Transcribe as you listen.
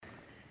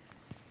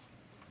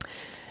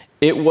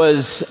It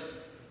was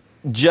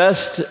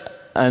just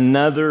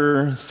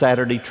another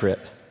Saturday trip.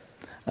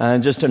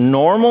 Just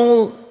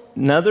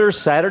another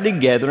Saturday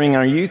gathering.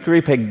 Our youth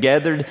group had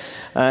gathered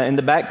in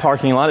the back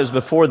parking lot. It was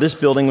before this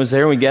building was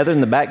there. We gathered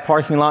in the back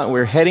parking lot. We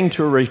were heading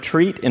to a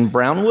retreat in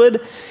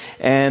Brownwood.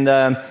 And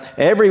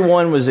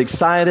everyone was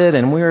excited,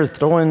 and we were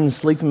throwing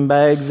sleeping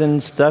bags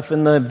and stuff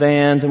in the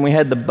vans, and we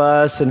had the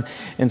bus. And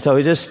so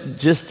it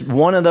just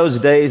one of those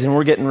days, and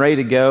we're getting ready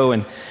to go.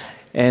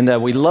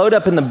 And we load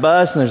up in the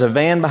bus, and there's a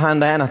van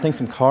behind that, and I think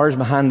some cars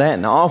behind that,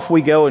 and off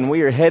we go, and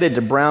we are headed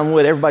to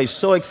Brownwood. Everybody's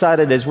so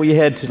excited as we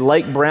head to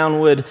Lake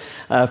Brownwood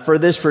for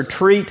this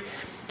retreat,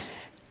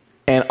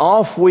 and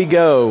off we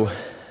go.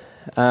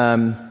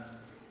 And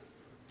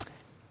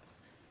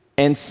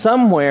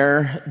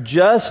somewhere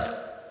just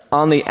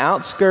on the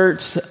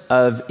outskirts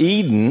of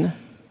Eden,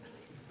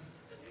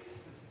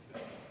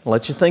 I'll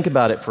let you think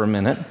about it for a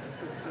minute,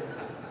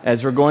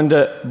 as we're going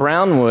to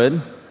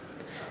Brownwood,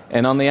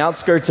 and on the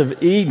outskirts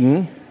of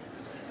Eden,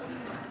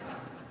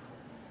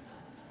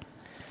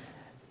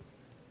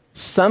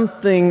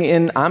 something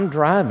in my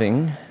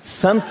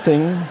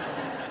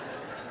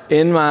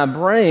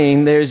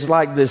brain, there's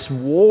like this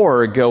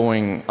war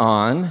going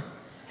on,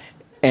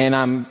 and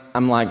I'm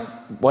like,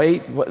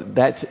 wait,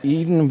 that's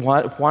Eden?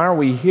 Why are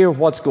we here?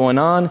 What's going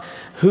on?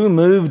 Who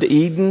moved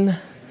Eden?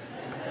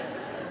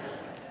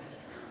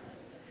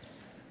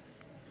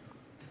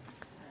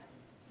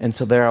 And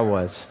so there I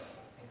was.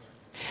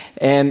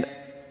 And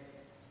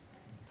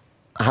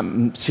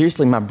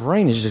seriously, my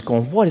brain is just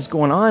going, what is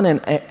going on? And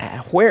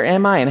where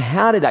am I? And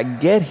how did I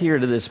get here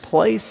to this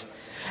place?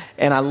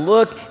 And I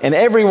look, and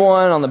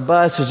everyone on the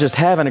bus is just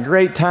having a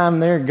great time.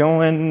 They're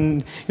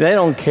going. They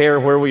don't care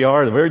where we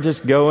are. We're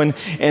just going.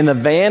 And the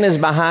van is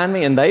behind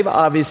me, and they've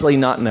obviously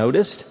not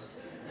noticed.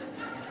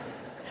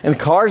 And the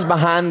car's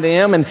behind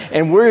them, and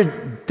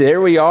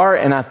there we are.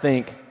 And I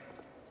think,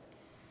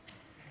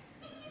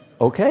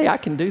 okay, I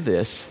can do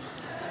this.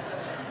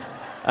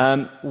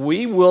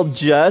 We will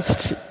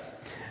just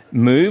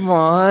move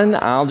on.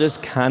 I'll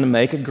just kind of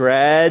make a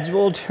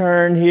gradual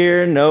turn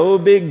here. No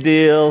big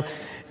deal.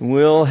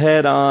 We'll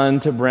head on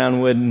to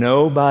Brownwood.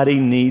 Nobody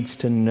needs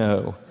to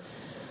know.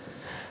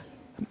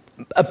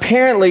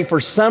 Apparently, for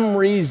some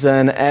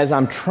reason, as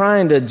I'm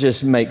trying to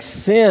just make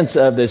sense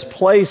of this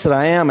place that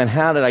I am and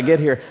how did I get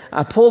here,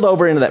 I pulled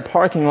over into that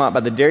parking lot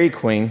by the Dairy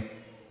Queen,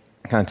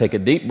 kind of take a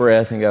deep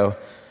breath and go,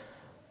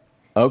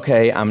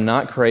 okay, I'm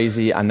not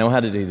crazy. I know how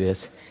to do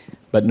this.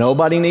 But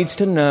nobody needs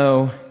to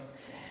know.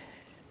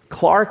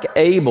 Clark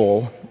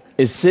Abel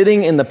is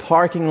sitting in the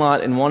parking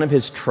lot in one of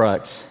his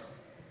trucks.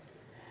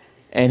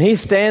 And he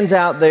stands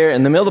out there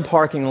in the middle of the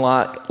parking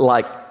lot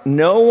like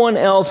no one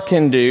else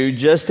can do,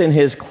 just in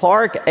his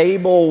Clark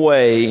Abel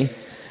way,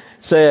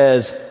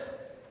 says,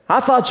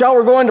 I thought y'all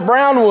were going to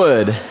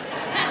Brownwood.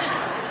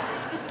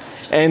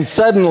 And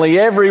suddenly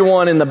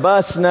everyone in the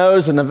bus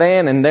knows, in the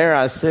van, and there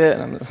I sit.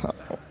 And I'm just like,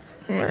 oh,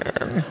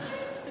 man.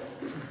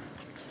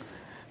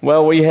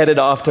 Well, we headed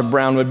off to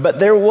Brownwood, but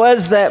there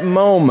was that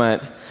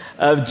moment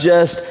of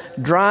just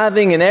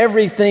driving and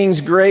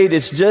everything's great.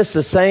 It's just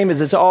the same as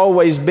it's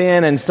always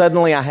been, and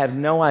suddenly I have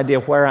no idea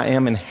where I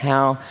am and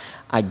how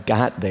I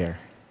got there.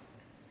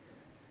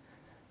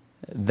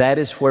 That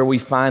is where we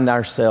find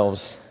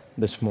ourselves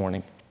this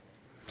morning.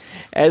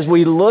 As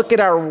we look at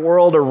our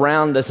world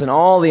around us and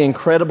all the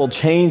incredible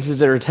changes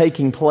that are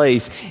taking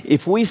place,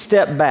 if we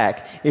step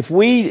back, if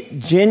we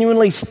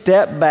genuinely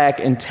step back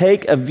and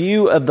take a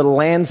view of the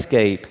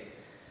landscape,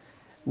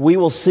 we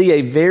will see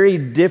a very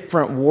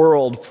different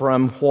world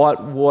from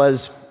what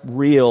was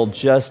real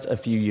just a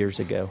few years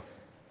ago.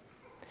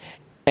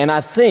 And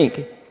I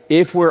think,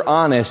 if we're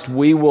honest,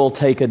 we will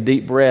take a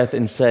deep breath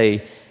and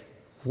say,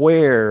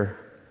 where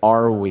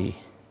are we?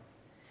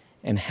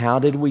 And how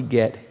did we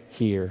get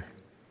here?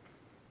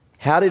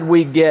 How did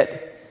we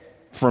get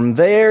from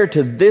there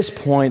to this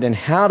point, and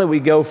how do we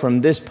go from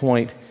this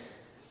point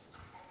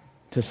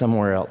to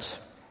somewhere else?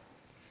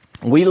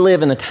 We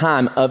live in a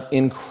time of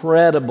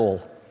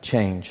incredible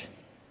change.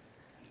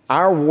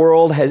 Our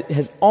world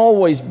has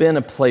always been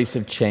a place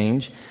of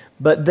change,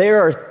 but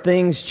there are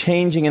things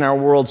changing in our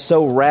world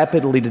so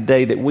rapidly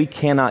today that we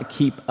cannot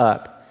keep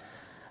up.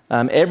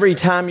 Every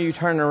time you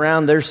turn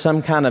around, there's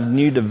some kind of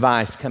new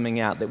device coming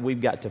out that we've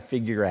got to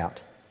figure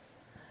out.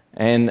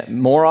 And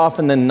more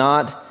often than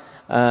not,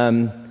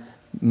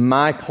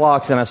 my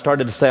clocks, and I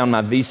started to say on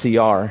my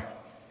VCR,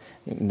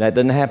 that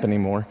doesn't happen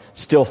anymore,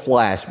 still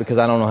flash because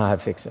I don't know how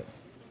to fix it.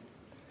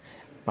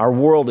 Our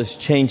world is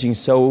changing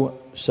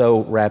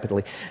so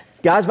rapidly.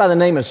 Guys by the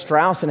name of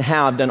Strauss and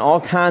Howe have done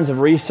all kinds of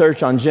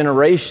research on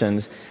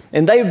generations,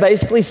 and they've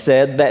basically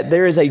said that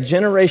there is a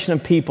generation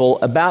of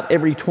people about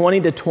every 20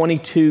 to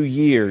 22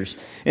 years.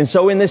 And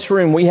so in this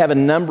room, we have a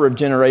number of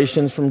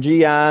generations, from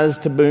GIs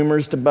to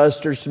boomers to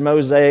busters to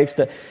mosaics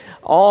to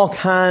all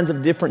kinds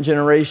of different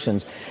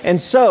generations. And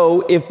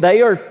so if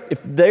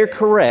they're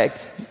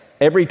correct,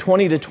 every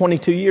 20 to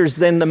 22 years,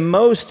 then the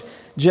most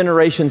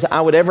generations I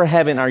would ever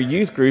have in our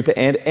youth group at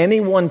any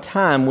one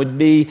time would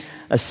be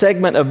a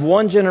segment of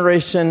one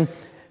generation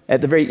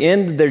at the very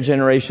end of their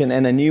generation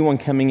and a new one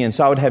coming in.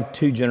 So I would have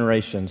two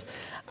generations.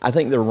 I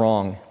think they're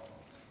wrong.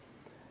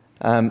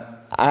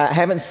 I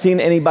haven't seen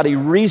anybody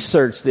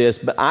research this,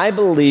 but I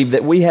believe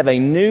that we have a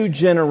new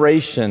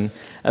generation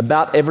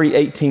about every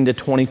 18 to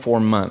 24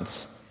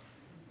 months.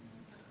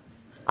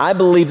 I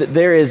believe that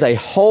there is a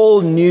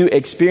whole new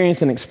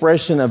experience and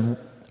expression of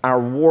our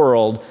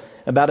world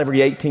about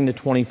every 18 to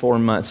 24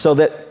 months. So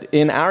that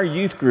in our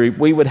youth group,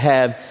 we would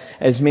have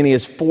as many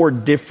as 4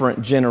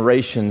 different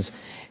generations.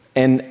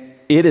 And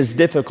it is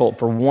difficult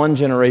for one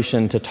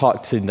generation to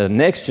talk to the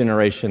next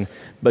generation,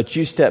 but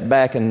you step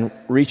back and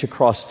reach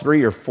across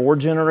 3 or 4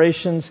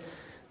 generations,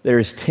 there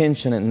is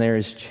tension and there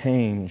is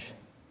change.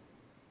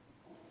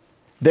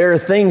 There are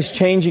things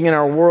changing in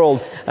our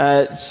world,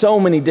 so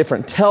many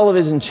different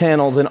television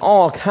channels and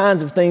all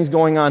kinds of things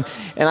going on.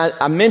 And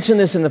I mentioned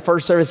this in the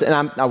first service,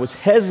 and I was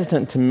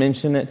hesitant to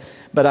mention it,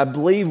 but I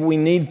believe we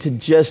need to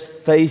just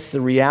face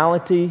the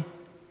reality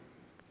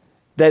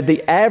that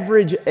the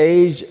average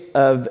age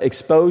of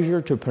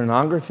exposure to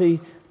pornography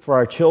for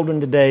our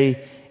children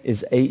today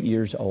is 8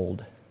 years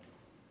old.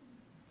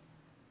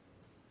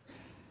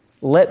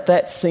 Let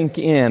that sink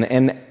in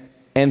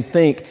and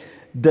think,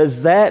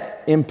 does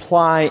that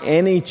imply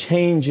any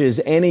changes,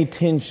 any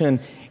tension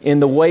in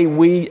the way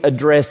we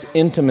address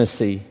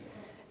intimacy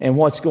and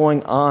what's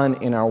going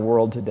on in our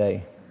world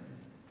today?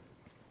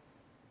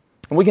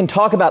 And we can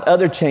talk about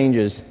other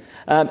changes.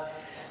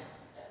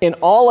 In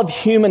all of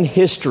human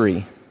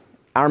history,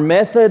 our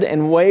method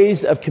and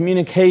ways of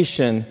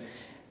communication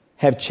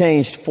have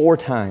changed 4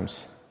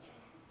 times.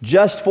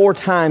 Just 4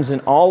 times in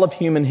all of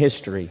human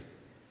history.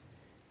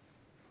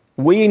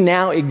 We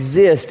now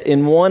exist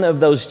in one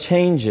of those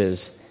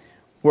changes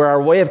where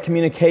our way of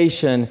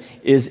communication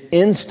is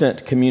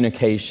instant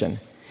communication,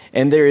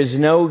 and there is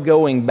no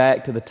going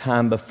back to the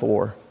time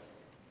before.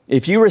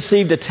 If you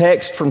received a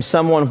text from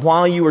someone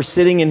while you were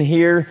sitting in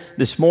here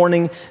this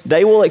morning,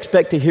 they will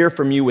expect to hear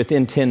from you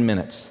within 10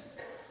 minutes.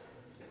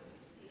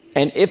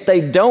 And if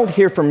they don't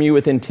hear from you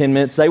within 10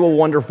 minutes, they will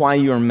wonder why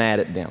you are mad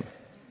at them.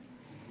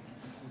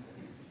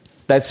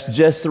 That's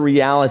just the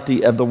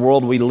reality of the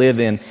world we live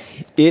in.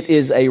 It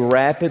is a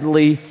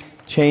rapidly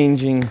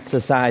changing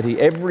society.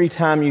 Every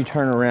time you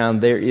turn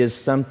around, there is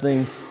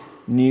something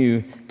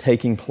new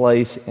taking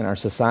place in our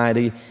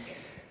society.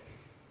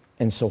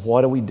 And so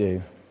what do we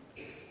do?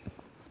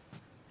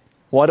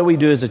 What do we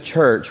do as a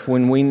church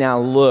when we now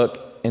look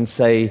and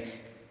say,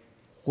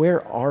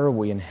 where are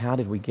we and how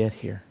did we get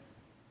here?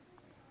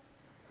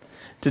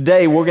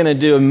 Today, we're going to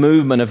do a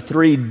movement of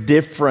 3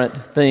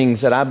 different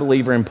things that I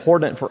believe are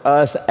important for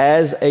us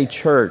as a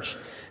church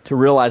to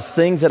realize,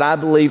 things that I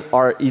believe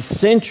are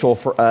essential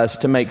for us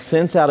to make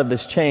sense out of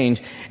this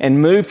change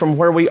and move from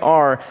where we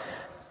are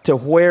to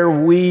where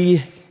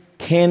we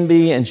can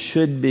be and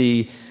should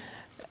be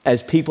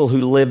as people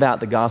who live out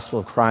the gospel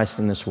of Christ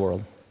in this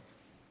world.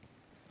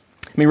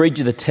 Let me read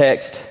you the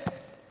text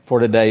for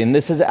today, and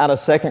this is out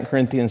of 2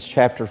 Corinthians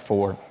chapter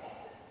 4.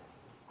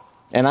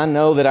 And I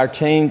know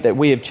that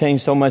we have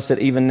changed so much that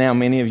even now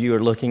many of you are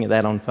looking at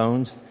that on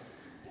phones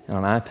and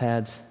on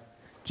iPads.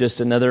 Just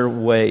another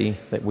way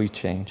that we've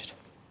changed.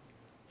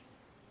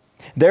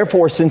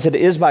 Therefore, since it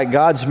is by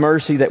God's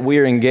mercy that we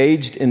are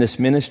engaged in this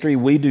ministry,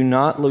 we do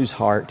not lose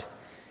heart.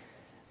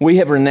 We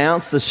have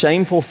renounced the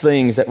shameful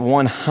things that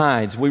one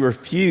hides. We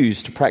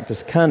refuse to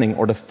practice cunning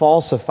or to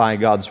falsify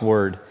God's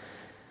word.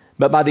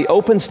 But by the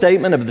open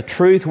statement of the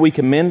truth, we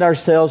commend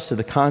ourselves to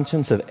the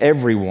conscience of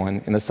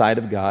everyone in the sight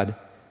of God.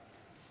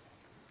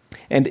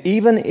 And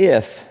even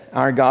if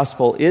our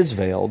gospel is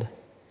veiled,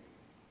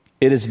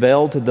 it is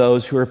veiled to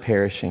those who are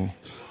perishing.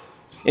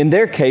 In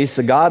their case,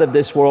 the God of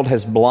this world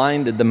has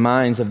blinded the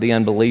minds of the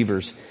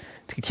unbelievers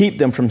to keep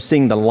them from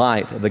seeing the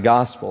light of the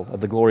gospel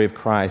of the glory of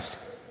Christ,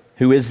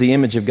 who is the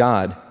image of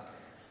God.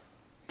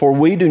 For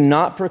we do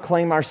not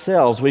proclaim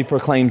ourselves, we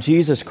proclaim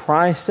Jesus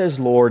Christ as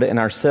Lord and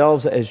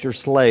ourselves as your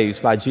slaves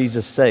by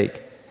Jesus'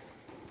 sake.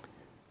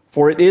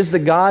 For it is the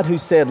God who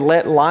said,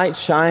 "Let light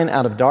shine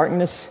out of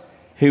darkness,"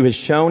 who has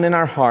shown in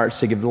our hearts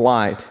to give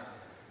light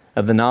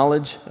of the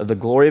knowledge of the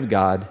glory of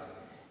God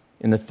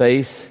in the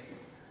face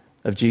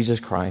of Jesus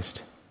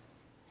Christ.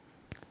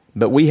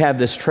 But we have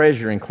this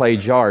treasure in clay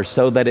jars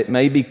so that it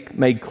may be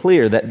made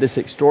clear that this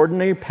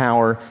extraordinary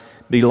power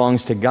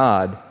belongs to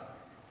God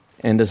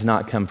and does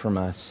not come from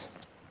us.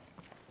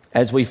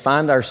 As we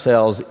find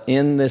ourselves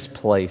in this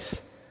place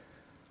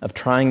of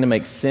trying to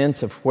make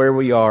sense of where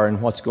we are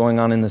and what's going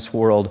on in this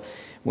world,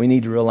 we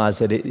need to realize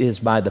that it is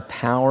by the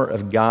power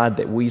of God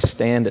that we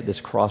stand at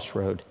this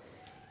crossroad.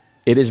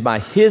 It is by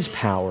His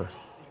power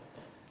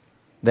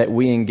that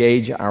we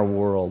engage our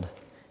world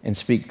and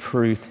speak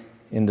truth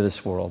into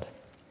this world.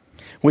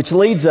 Which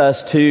leads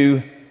us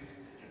to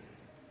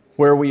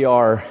where we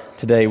are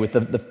today with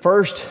the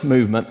first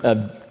movement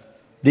of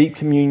deep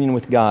communion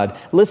with God.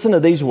 Listen to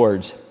these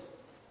words.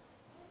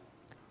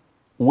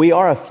 We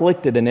are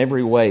afflicted in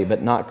every way,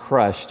 but not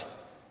crushed,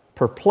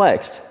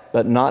 perplexed,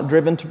 but not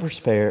driven to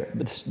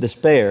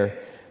despair,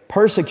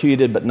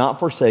 persecuted, but not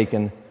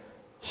forsaken,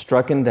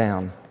 struck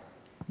down,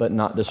 but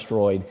not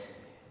destroyed.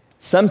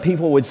 Some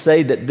people would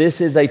say that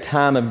this is a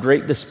time of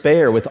great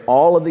despair with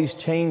all of these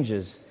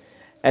changes.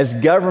 As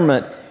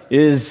government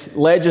is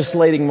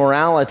legislating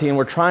morality and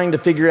we're trying to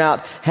figure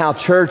out how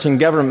church and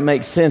government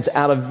make sense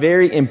out of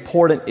very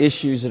important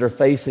issues that are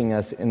facing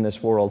us in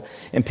this world.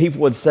 And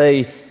people would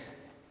say,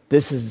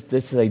 this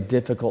is a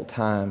difficult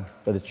time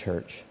for the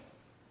church.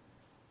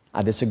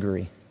 I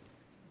disagree.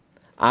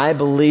 I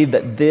believe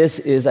that this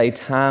is a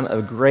time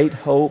of great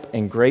hope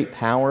and great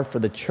power for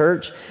the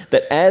church,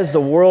 that as the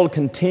world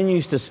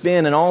continues to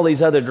spin in all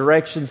these other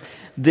directions,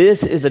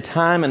 this is a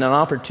time and an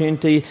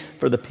opportunity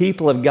for the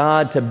people of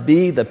God to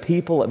be the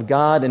people of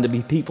God and to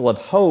be people of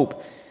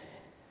hope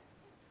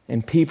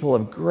and people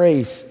of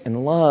grace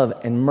and love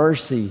and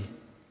mercy.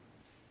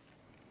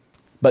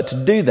 But to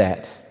do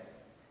that,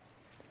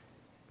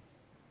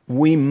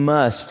 we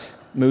must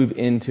move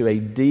into a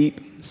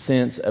deep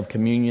sense of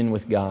communion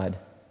with God.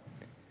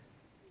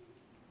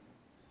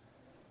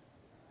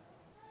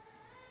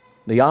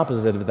 The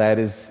opposite of that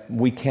is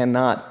we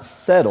cannot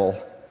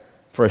settle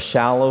for a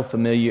shallow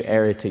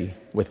familiarity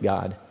with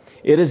God.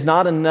 It is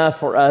not enough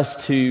for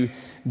us to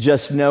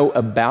just know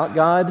about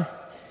God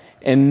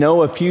and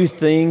know a few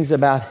things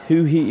about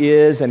who He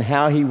is and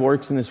how He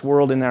works in this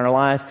world in our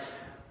life.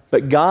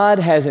 But God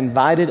has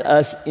invited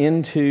us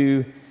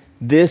into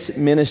this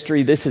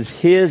ministry. This is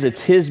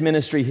it's His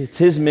ministry, it's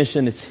His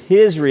mission, it's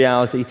His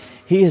reality.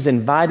 He has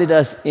invited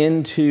us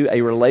into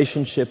a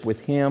relationship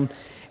with Him,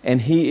 and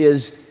He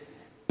is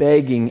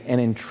begging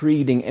and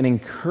entreating and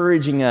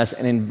encouraging us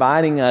and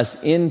inviting us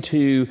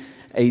into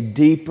a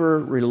deeper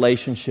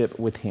relationship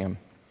with Him.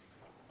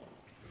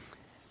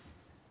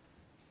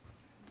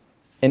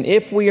 And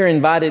if we are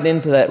invited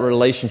into that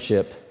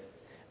relationship,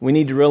 we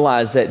need to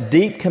realize that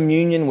deep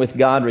communion with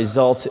God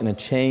results in a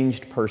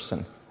changed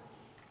person.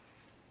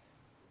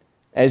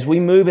 As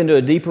we move into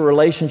a deeper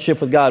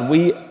relationship with God,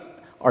 we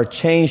are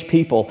changed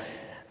people.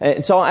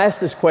 And so I'll ask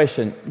this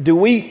question: do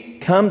we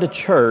come to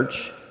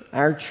church,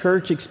 our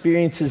church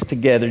experiences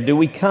together, do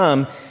we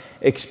come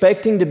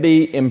expecting to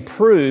be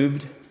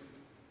improved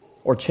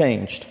or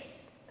changed?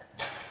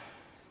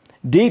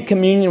 Deep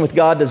communion with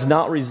God does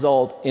not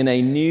result in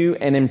a new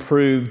and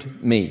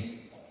improved me.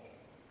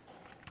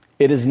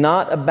 It is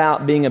not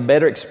about being a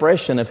better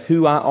expression of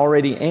who I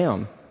already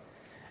am.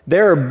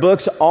 There are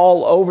books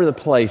all over the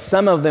place,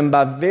 some of them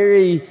by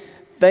very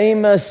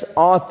famous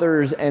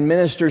authors and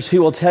ministers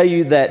who will tell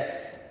you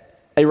that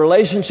a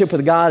relationship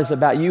with God is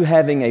about you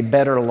having a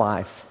better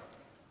life,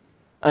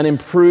 an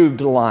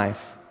improved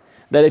life.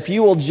 That if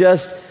you will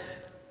just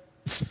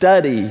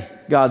study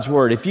God's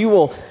Word, if you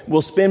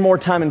will spend more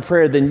time in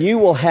prayer, then you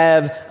will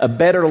have a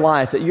better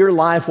life, that your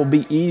life will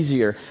be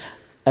easier.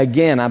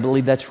 Again, I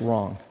believe that's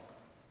wrong.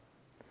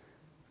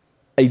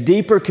 A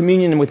deeper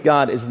communion with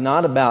God is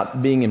not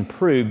about being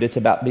improved, it's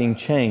about being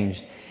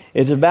changed.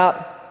 It's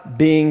about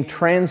being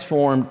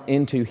transformed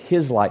into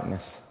His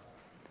likeness.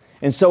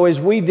 And so as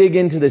we dig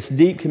into this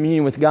deep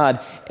communion with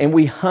God and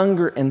we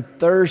hunger and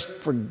thirst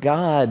for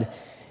God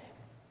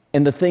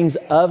and the things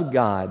of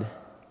God,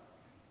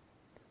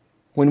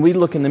 when we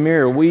look in the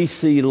mirror, we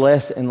see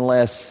less and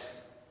less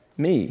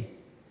me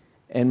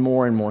and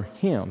more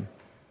Him.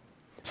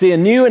 See, a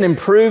new and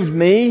improved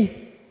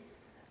me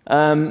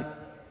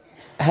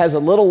has a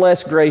little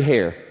less gray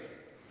hair.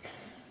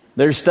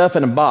 There's stuff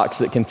in a box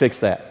that can fix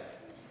that.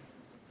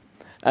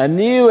 A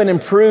new and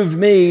improved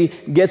me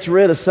gets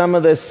rid of some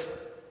of this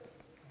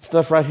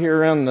stuff right here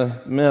around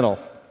the middle.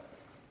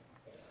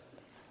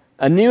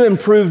 A new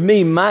improved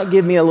me might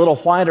give me a little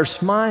whiter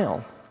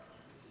smile.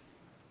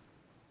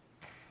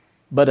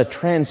 But a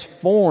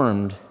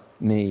transformed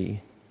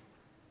me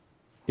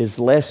is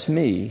less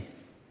me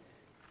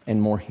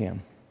and more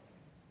Him.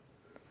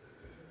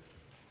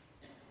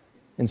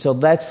 And so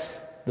that's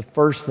the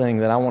first thing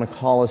that I want to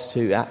call us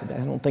to. I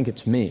don't think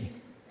it's me,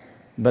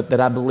 but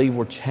that I believe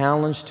we're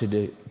challenged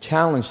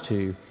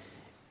to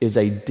is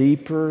a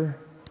deeper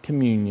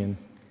communion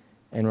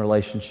and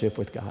relationship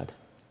with God.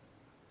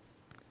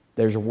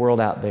 There's a world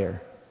out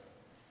there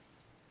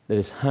that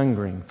is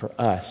hungering for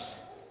us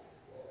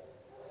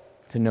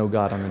to know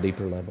God on a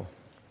deeper level.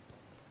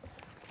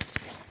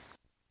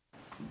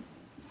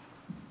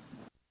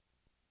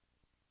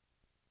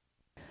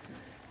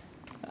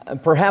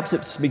 Perhaps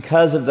it's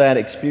because of that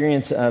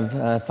experience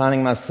of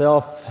finding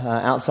myself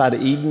outside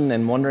of Eden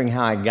and wondering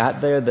how I got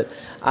there that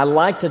I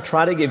like to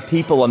try to give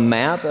people a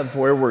map of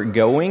where we're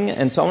going.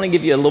 And so I want to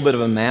give you a little bit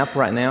of a map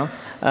right now.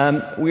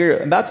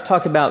 We're about to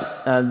talk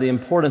about the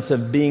importance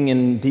of being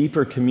in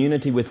deeper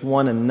community with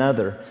one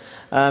another.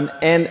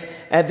 And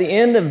at the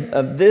end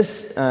of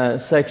this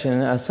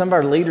section, some of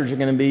our leaders are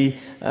going to be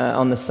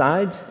on the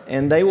sides,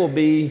 and they will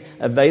be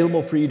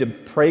available for you to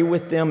pray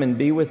with them and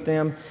be with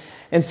them.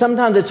 And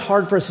sometimes it's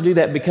hard for us to do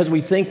that because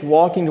we think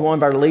walking to one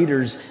of our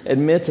leaders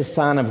admits a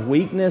sign of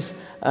weakness.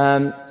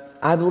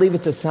 I believe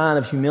it's a sign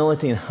of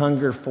humility and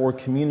hunger for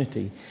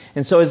community.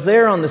 And so as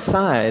they're on the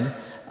side,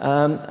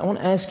 I want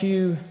to ask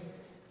you,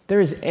 if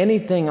there is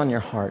anything on your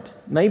heart,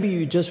 maybe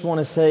you just want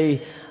to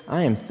say,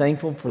 I am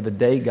thankful for the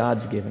day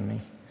God's given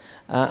me.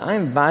 I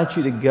invite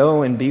you to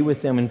go and be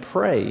with them and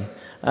pray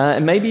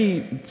And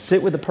maybe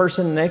sit with the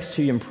person next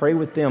to you and pray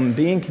with them.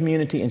 Be in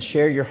community and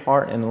share your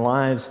heart and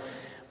lives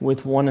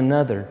with one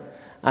another.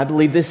 I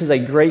believe this is a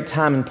great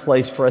time and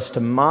place for us to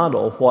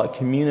model what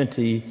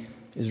community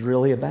is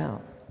really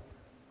about.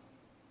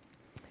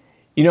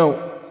 You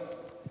know,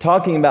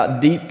 talking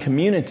about deep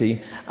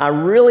community, I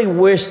really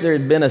wish there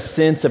had been a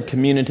sense of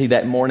community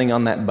that morning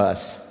on that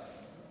bus.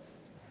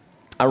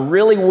 I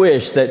really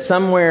wish that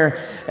somewhere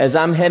as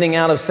I'm heading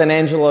out of San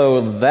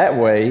Angelo that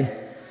way,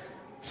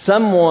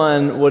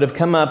 someone would have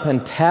come up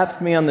and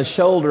tapped me on the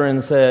shoulder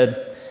and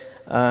said,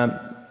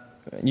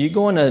 you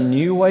going a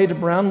new way to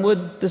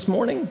Brownwood this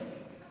morning?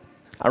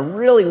 I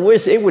really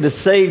wish it would have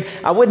saved,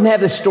 I wouldn't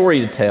have this story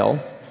to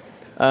tell,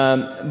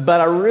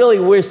 but I really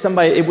wish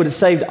it would have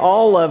saved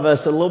all of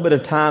us a little bit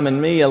of time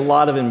and me a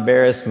lot of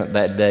embarrassment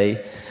that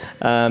day.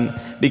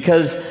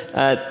 Because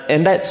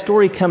that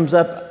story comes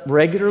up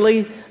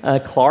regularly.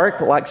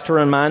 Clark likes to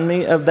remind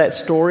me of that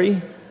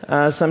story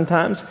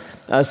sometimes.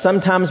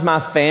 Sometimes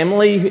my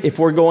family, if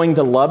we're going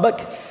to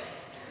Lubbock,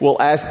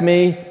 will ask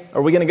me,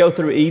 are we going to go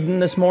through Eden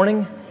this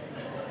morning?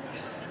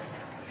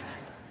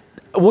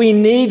 We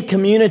need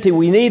community.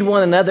 We need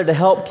one another to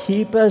help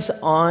keep us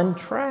on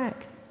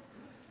track.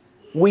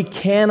 We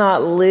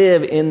cannot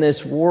live in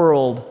this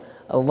world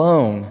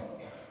alone.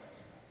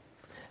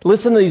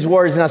 Listen to these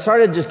words, and I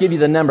started to just give you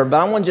the number, but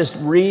I want to just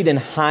read and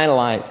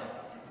highlight.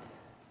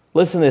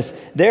 Listen to this.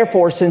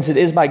 Therefore, since it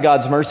is by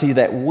God's mercy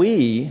that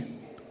we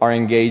are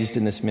engaged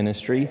in this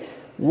ministry,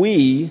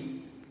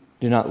 we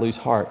do not lose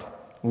heart.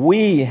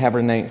 We have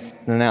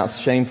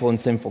renounced shameful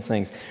and sinful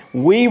things.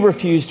 We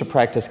refuse to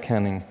practice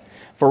cunning.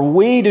 For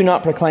we do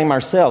not proclaim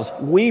ourselves.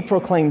 We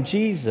proclaim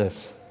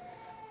Jesus.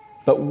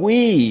 But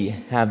we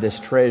have this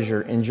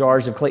treasure in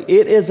jars of clay.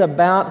 It is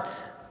about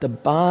the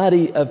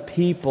body of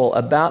people,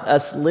 about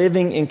us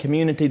living in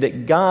community,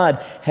 that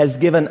God has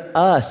given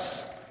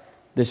us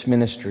this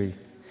ministry,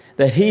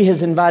 that He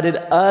has invited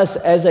us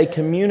as a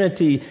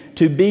community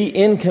to be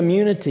in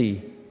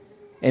community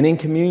and in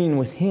communion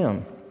with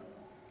Him.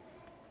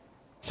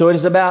 So it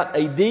is about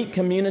a deep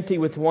community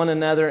with one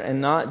another and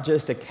not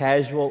just a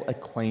casual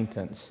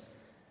acquaintance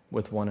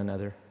with one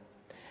another.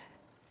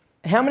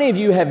 How many of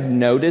you have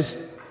noticed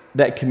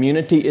that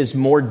community is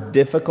more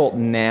difficult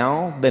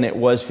now than it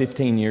was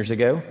 15 years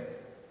ago?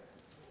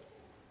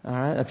 All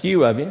right, a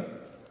few of you.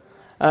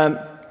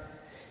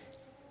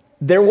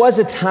 There was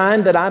a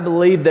time that I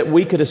believe that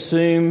we could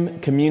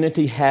assume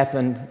community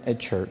happened at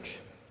church.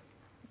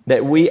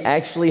 That we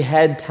actually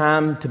had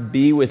time to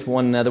be with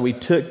one another. We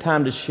took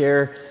time to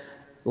share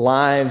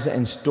lives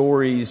and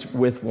stories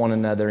with one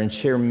another and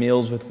share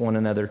meals with one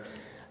another.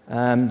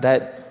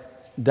 That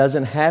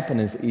doesn't happen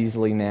as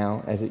easily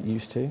now as it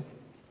used to.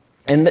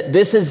 And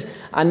this is,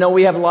 I know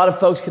we have a lot of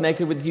folks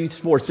connected with youth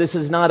sports. This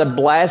is not a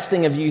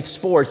blasting of youth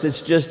sports.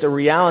 It's just a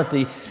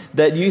reality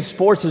that youth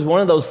sports is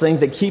one of those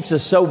things that keeps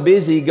us so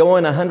busy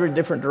going 100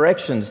 different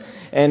directions.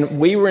 And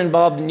we were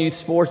involved in youth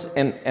sports,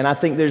 and I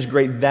think there's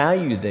great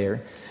value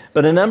there.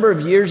 But a number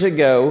of years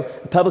ago,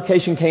 a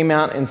publication came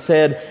out and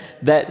said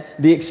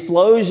that the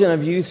explosion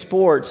of youth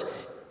sports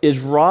is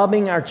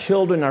robbing our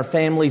children, our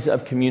families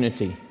of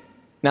community.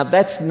 Now,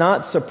 that's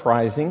not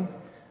surprising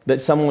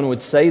that someone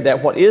would say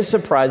that. What is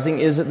surprising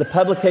is that the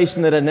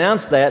publication that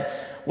announced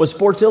that was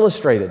Sports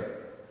Illustrated,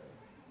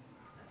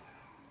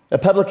 a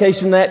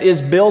publication that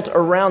is built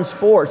around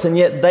sports, and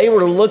yet they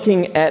were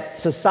looking at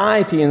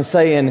society and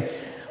saying,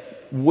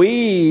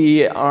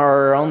 we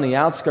are on the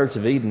outskirts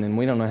of Eden and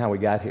we don't know how we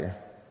got here.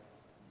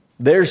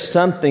 There's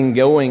something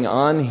going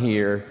on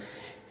here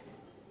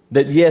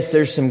that, yes,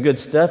 there's some good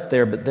stuff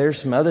there, but there's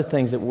some other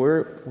things that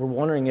we're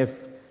wondering if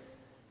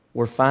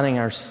we're finding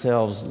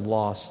ourselves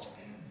lost.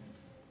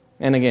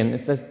 And again,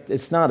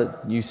 it's not a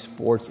youth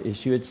sports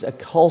issue. It's a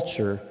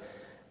culture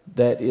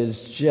that is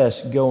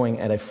just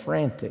going at a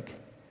frantic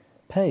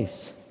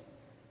pace.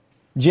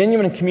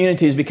 Genuine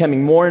community is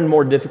becoming more and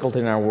more difficult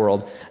in our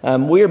world.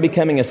 We are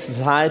becoming a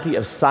society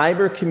of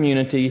cyber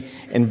community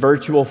and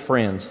virtual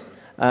friends.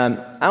 I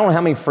don't know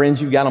how many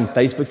friends you've got on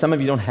Facebook. Some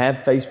of you don't have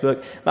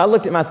Facebook. But I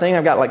looked at my thing.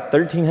 I've got like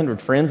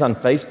 1,300 friends on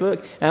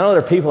Facebook. And I know there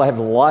are people that have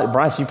a lot.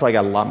 Bryce, you probably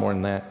got a lot more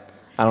than that.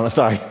 I don't know,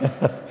 sorry.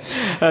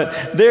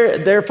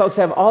 There are folks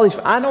that have all these.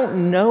 I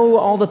don't know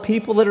all the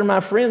people that are my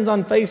friends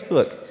on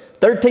Facebook.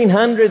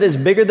 1,300 is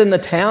bigger than the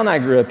town I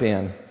grew up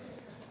in.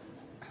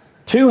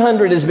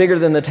 200 is bigger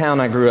than the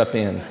town I grew up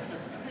in.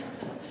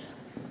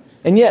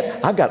 And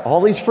yet, I've got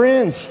all these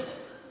friends.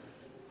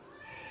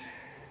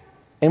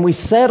 And we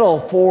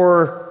settle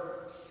for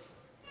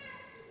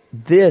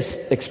this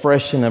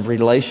expression of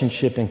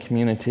relationship and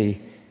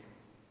community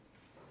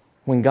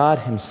when God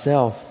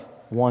Himself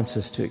wants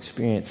us to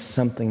experience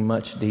something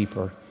much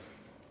deeper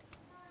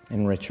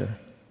and richer.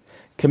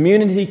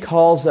 Community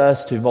calls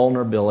us to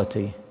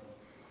vulnerability,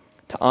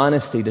 to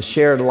honesty, to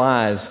shared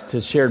lives,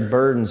 to shared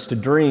burdens, to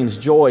dreams,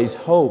 joys,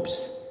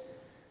 hopes.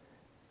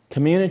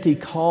 Community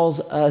calls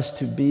us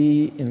to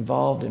be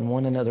involved in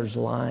one another's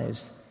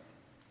lives,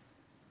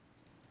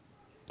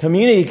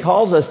 Community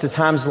calls us to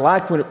times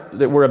like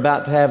that we're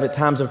about to have at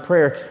times of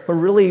prayer, where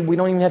really we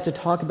don't even have to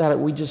talk about it.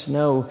 We just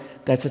know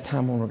that's a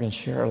time when we're going to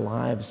share our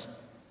lives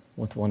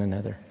with one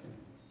another.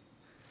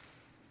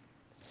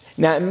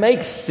 Now, it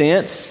makes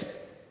sense.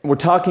 We're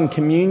talking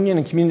communion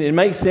and community. It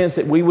makes sense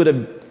that we would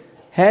have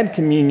had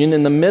communion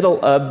in the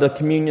middle of the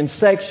communion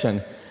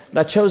section.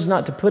 But I chose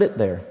not to put it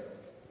there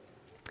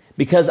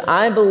because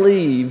I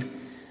believe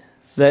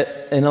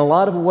that in a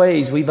lot of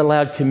ways we've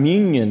allowed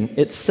communion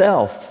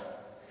itself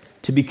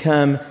to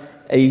become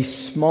a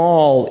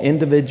small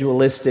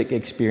individualistic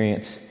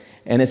experience.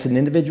 And it's an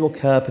individual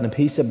cup and a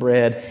piece of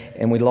bread,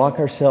 and we lock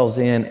ourselves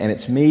in, and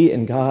it's me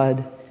and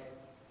God.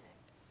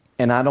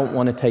 And I don't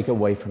want to take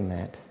away from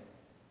that,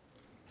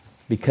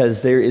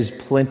 because there is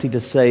plenty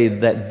to say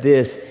that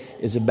this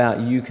is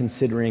about you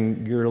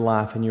considering your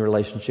life and your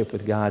relationship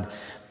with God.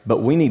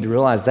 But we need to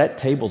realize that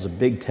table's a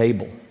big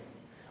table.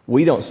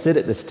 We don't sit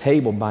at this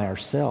table by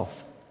ourselves.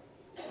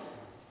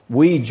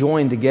 We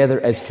join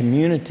together as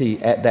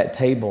community at that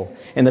table.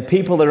 And the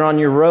people that are on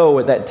your row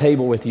at that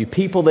table with you,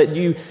 people that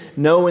you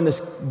know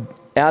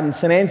out in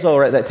San Angelo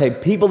are at that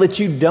table, people that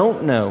you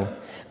don't know.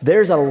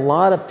 There's a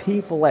lot of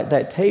people at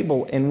that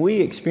table, and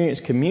we experience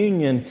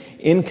communion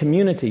in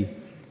community.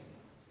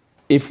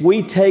 If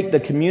we take the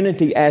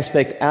community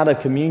aspect out of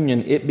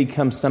communion, it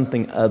becomes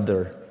something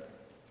other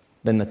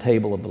than the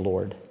table of the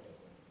Lord.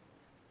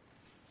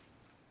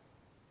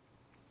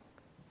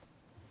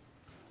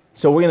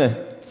 So we're going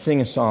to sing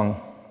a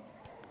song,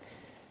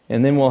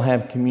 and then we'll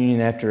have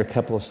communion after a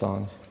couple of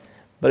songs.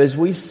 But as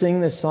we sing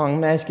this song,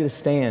 I'm going to ask you to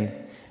stand.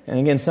 And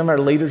again, some of our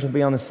leaders will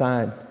be on the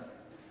side.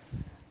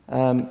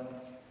 And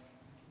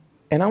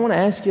I want to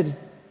ask you to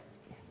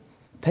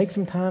take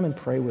some time and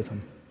pray with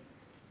them.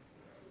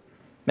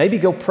 Maybe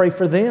go pray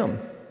for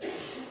them.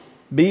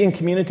 Be in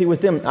community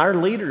with them. Our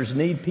leaders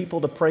need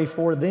people to pray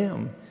for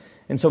them.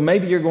 And so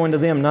maybe you're going to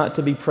them not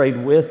to be prayed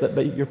with,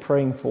 but you're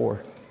praying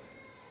for.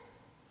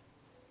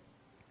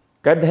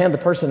 Grab the hand of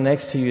the person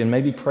next to you and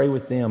maybe pray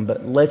with them.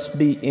 But let's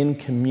be in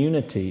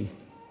community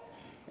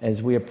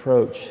as we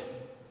approach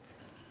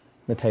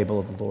the table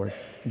of the Lord.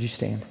 Would you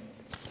stand?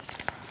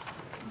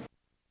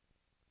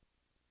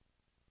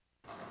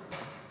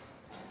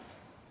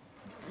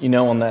 You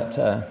know, on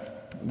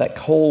that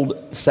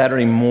cold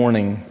Saturday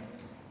morning,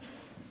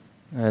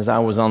 as I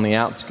was on the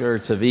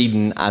outskirts of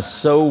Eden, I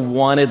so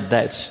wanted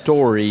that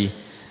story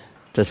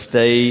to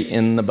stay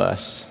in the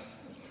bus.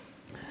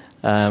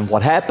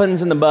 What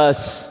happens in the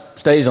bus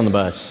stays on the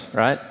bus,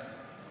 right?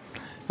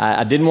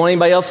 I didn't want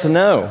anybody else to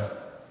know.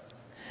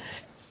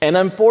 And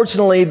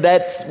unfortunately,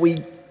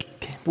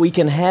 we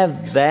can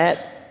have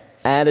that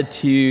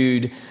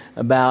attitude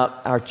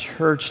about our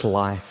church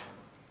life.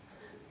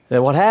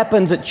 That what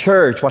happens at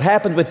church, what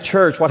happens with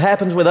church, what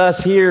happens with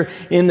us here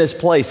in this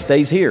place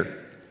stays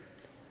here.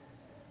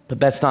 But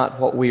that's not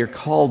what we are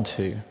called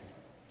to.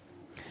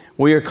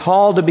 We are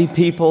called to be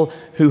people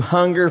who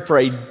hunger for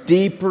a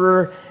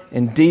deeper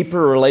and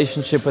deeper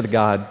relationship with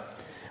God.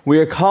 We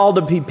are called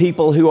to be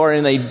people who are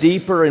in a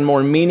deeper and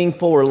more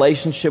meaningful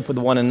relationship with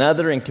one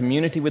another and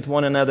community with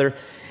one another.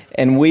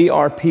 And we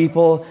are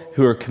people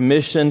who are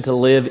commissioned to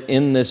live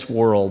in this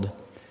world,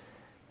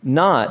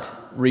 not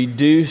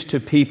reduced to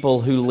people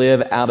who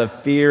live out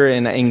of fear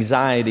and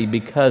anxiety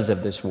because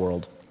of this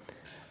world.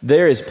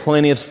 There is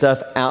plenty of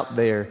stuff out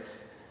there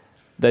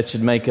that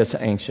should make us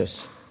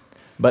anxious.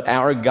 But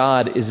our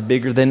God is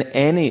bigger than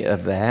any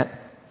of that.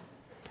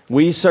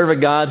 We serve a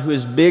God who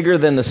is bigger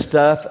than the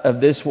stuff of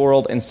this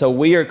world, and so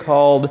we are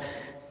called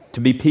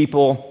to be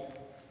people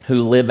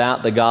who live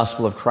out the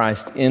gospel of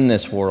Christ in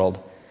this world.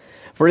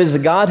 For it is the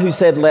God who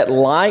said, "Let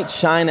light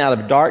shine out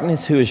of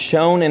darkness," who has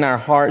shone in our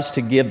hearts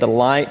to give the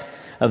light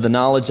of the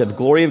knowledge of the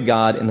glory of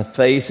God in the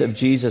face of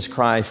Jesus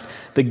Christ.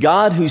 The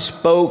God who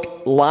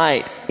spoke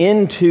light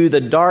into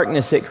the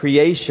darkness at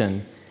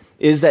creation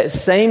is that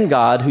same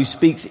God who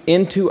speaks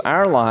into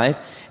our life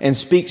and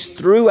speaks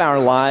through our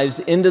lives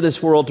into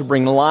this world to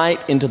bring light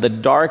into the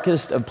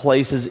darkest of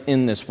places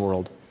in this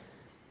world.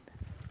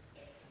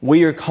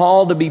 We are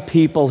called to be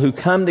people who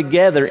come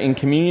together in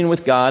communion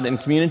with God and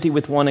community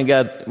with one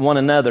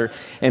another,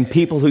 and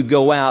people who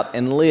go out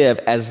and live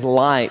as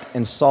light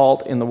and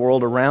salt in the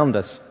world around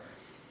us.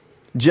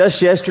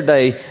 Just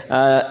yesterday,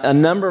 a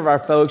number of our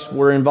folks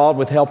were involved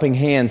with Helping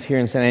Hands here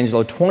in San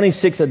Angelo.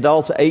 26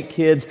 adults, 8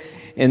 kids,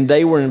 and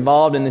they were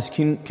involved in this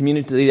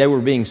community. They were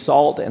being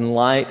salt and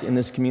light in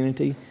this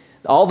community.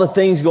 All the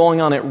things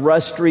going on at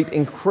Rush Street,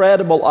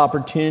 incredible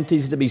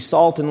opportunities to be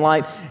salt and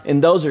light,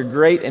 and those are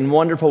great and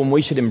wonderful, and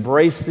we should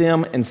embrace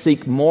them and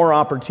seek more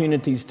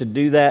opportunities to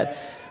do that.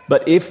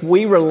 But if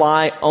we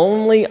rely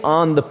only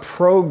on the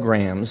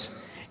programs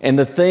and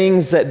the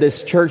things that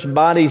this church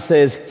body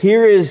says,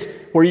 here is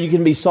where you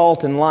can be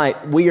salt and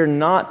light, we are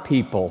not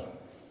people.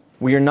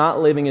 We are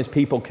not living as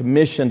people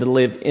commissioned to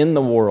live in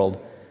the world.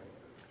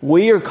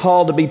 We are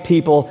called to be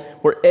people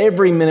where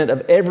every minute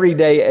of every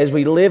day as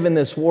we live in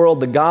this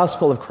world, the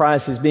gospel of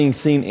Christ is being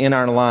seen in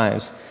our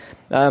lives.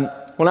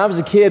 When I was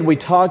a kid,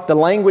 the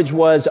language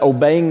was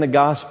obeying the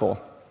gospel.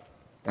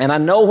 And I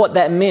know what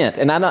that meant.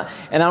 And I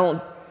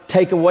don't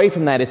take away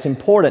from that. It's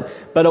important.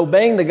 But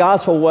obeying the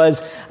gospel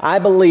was, I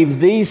believe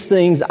these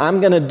things, I'm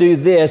going to do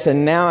this,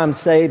 and now I'm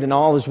saved and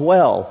all is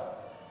well.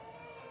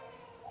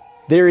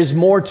 There is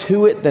more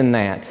to it than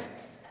that.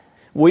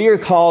 We are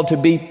called to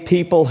be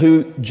people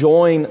who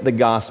join the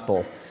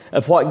gospel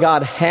of what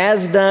God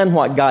has done,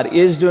 what God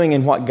is doing,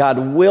 and what God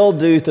will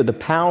do through the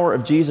power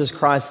of Jesus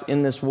Christ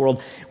in this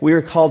world. We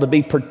are called to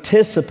be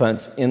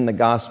participants in the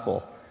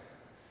gospel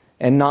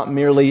and not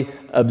merely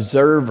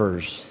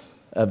observers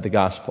of the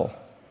gospel.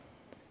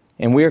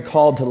 And we are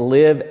called to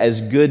live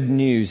as good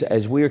news,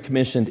 as we are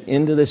commissioned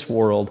into this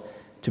world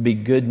to be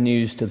good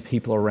news to the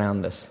people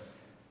around us.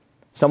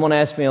 Someone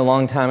asked me a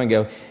long time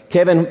ago,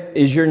 Kevin,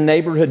 is your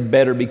neighborhood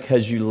better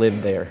because you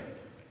live there?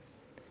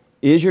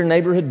 Is your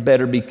neighborhood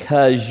better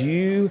because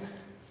you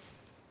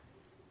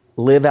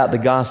live out the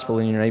gospel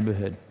in your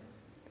neighborhood?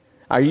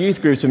 Our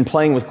youth group's been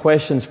playing with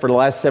questions for the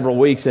last several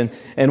weeks, and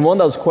one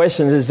of those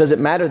questions is, does it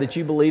matter that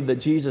you believe that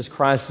Jesus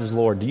Christ is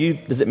Lord?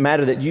 Does it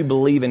matter that you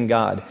believe in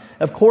God?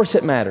 Of course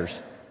it matters.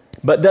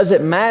 But does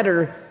it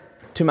matter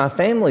to my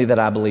family that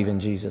I believe in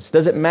Jesus?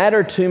 Does it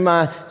matter to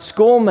my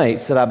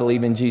schoolmates that I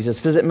believe in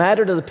Jesus? Does it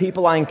matter to the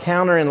people I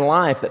encounter in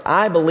life that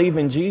I believe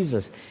in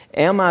Jesus?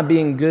 Am I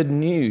being good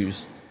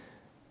news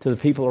to the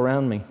people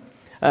around me?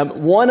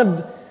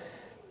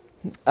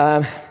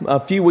 A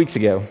few weeks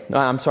ago,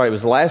 it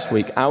was last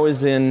week, I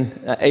was in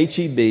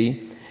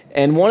HEB,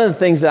 and one of the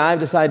things that I've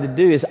decided to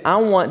do is I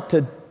want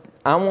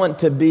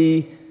HEB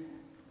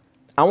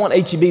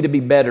to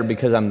be better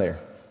because I'm there.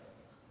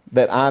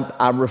 That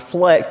I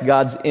reflect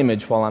God's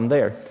image while I'm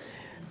there.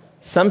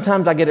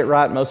 Sometimes I get it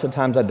right, most of the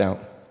times I don't.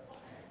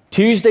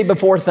 Tuesday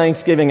before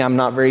Thanksgiving, I'm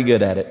not very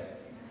good at it.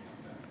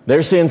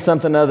 They're seeing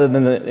something other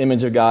than the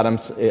image of God.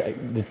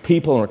 The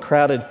people are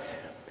crowded.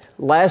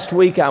 Last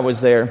week I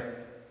was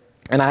there,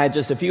 and I had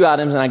just a few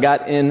items, and I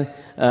got in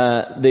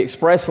the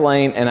express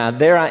lane, and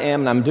there I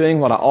am, and I'm doing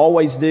what I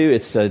always do.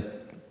 It's a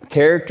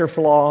character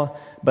flaw,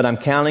 but I'm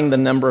counting the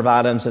number of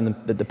items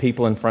that the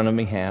people in front of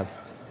me have.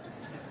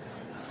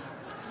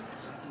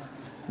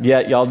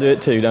 Yeah, y'all do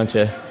it too, don't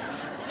you?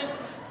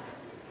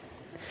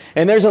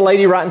 And there's a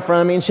lady right in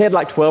front of me, and she had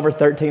like 12 or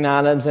 13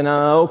 items, and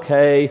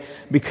okay,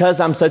 because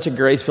I'm such a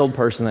grace-filled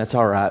person, that's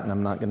all right, and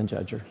I'm not going to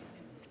judge her.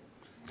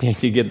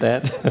 Can't you get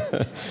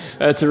that?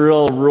 That's a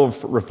real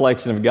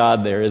reflection of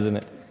God there, isn't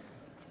it?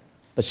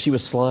 But she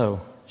was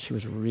slow. She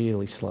was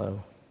really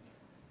slow.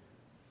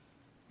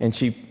 And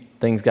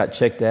things got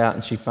checked out,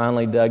 and she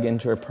finally dug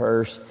into her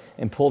purse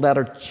and pulled out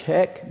her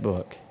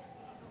checkbook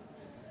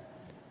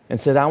and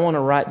said, I want to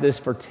write this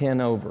for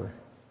 10 over.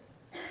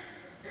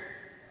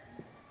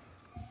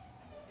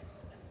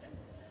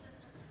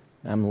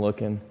 I'm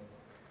looking,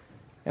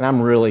 and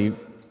I'm really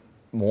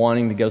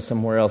wanting to go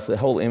somewhere else. The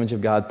whole image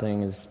of God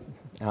thing is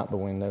out the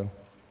window.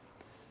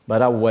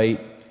 But I wait,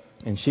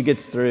 and she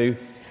gets through,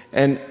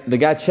 and the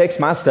guy checks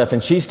my stuff,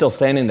 and she's still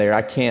standing there.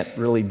 I can't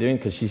really do it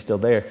because she's still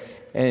there.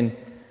 And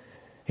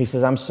he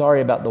says, I'm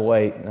sorry about the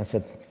wait. And I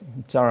said,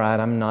 it's all right,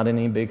 I'm not in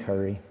any big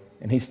hurry.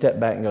 And he stepped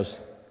back and goes,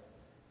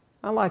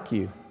 I like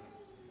you.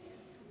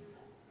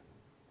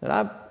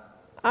 And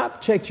I've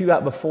checked you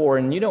out before,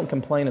 and you don't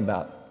complain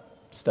about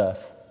stuff.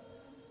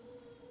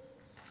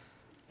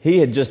 He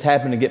had just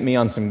happened to get me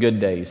on some good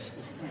days.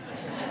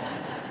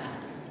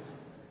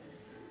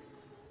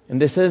 And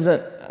this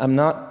isn't, I'm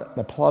not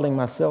applauding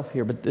myself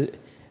here, but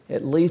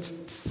at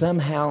least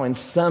somehow, in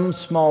some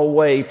small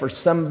way, for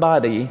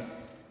somebody,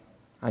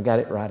 I got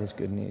it right as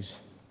good news.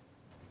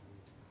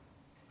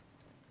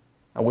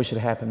 I wish it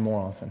happened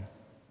more often.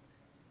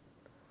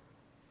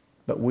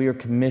 But we are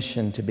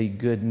commissioned to be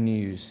good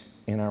news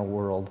in our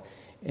world,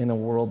 in a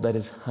world that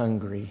is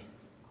hungry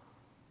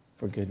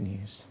for good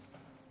news.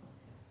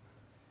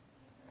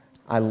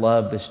 I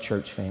love this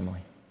church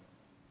family.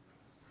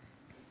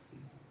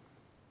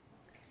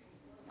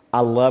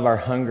 I love our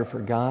hunger for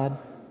God.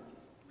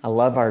 I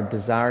love our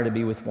desire to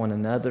be with one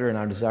another and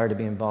our desire to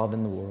be involved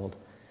in the world.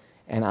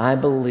 And I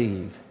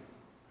believe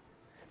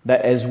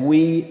that as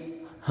we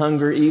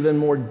hunger even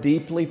more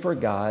deeply for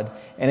God,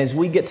 and as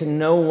we get to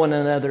know one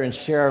another and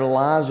share our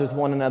lives with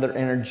one another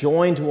and are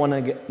joined to one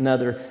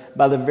another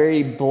by the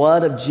very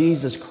blood of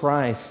Jesus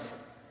Christ,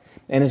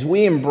 and as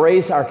we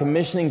embrace our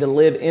commissioning to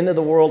live into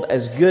the world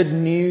as good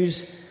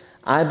news,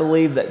 I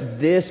believe that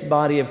this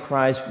body of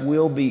Christ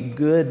will be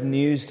good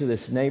news to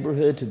this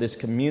neighborhood, to this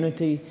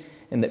community,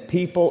 and that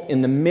people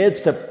in the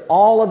midst of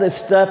all of this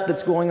stuff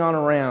that's going on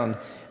around,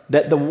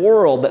 that the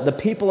world, that the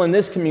people in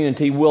this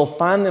community will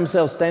find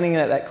themselves standing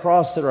at that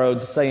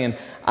crossroads saying,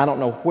 I don't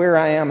know where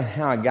I am and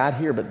how I got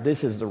here, but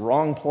this is the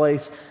wrong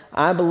place.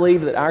 I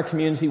believe that our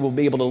community will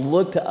be able to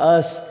look to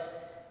us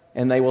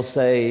and they will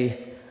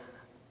say,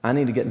 I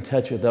need to get in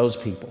touch with those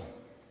people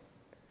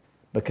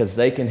because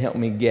they can help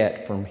me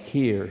get from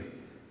here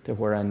to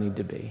where I need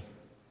to be.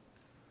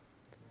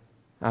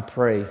 I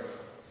pray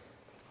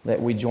that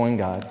we join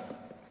God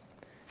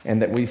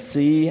and that we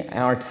see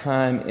our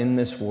time in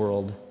this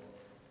world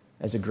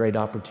as a great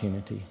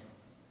opportunity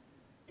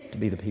to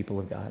be the people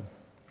of God.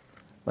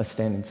 Let's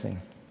stand and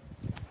sing.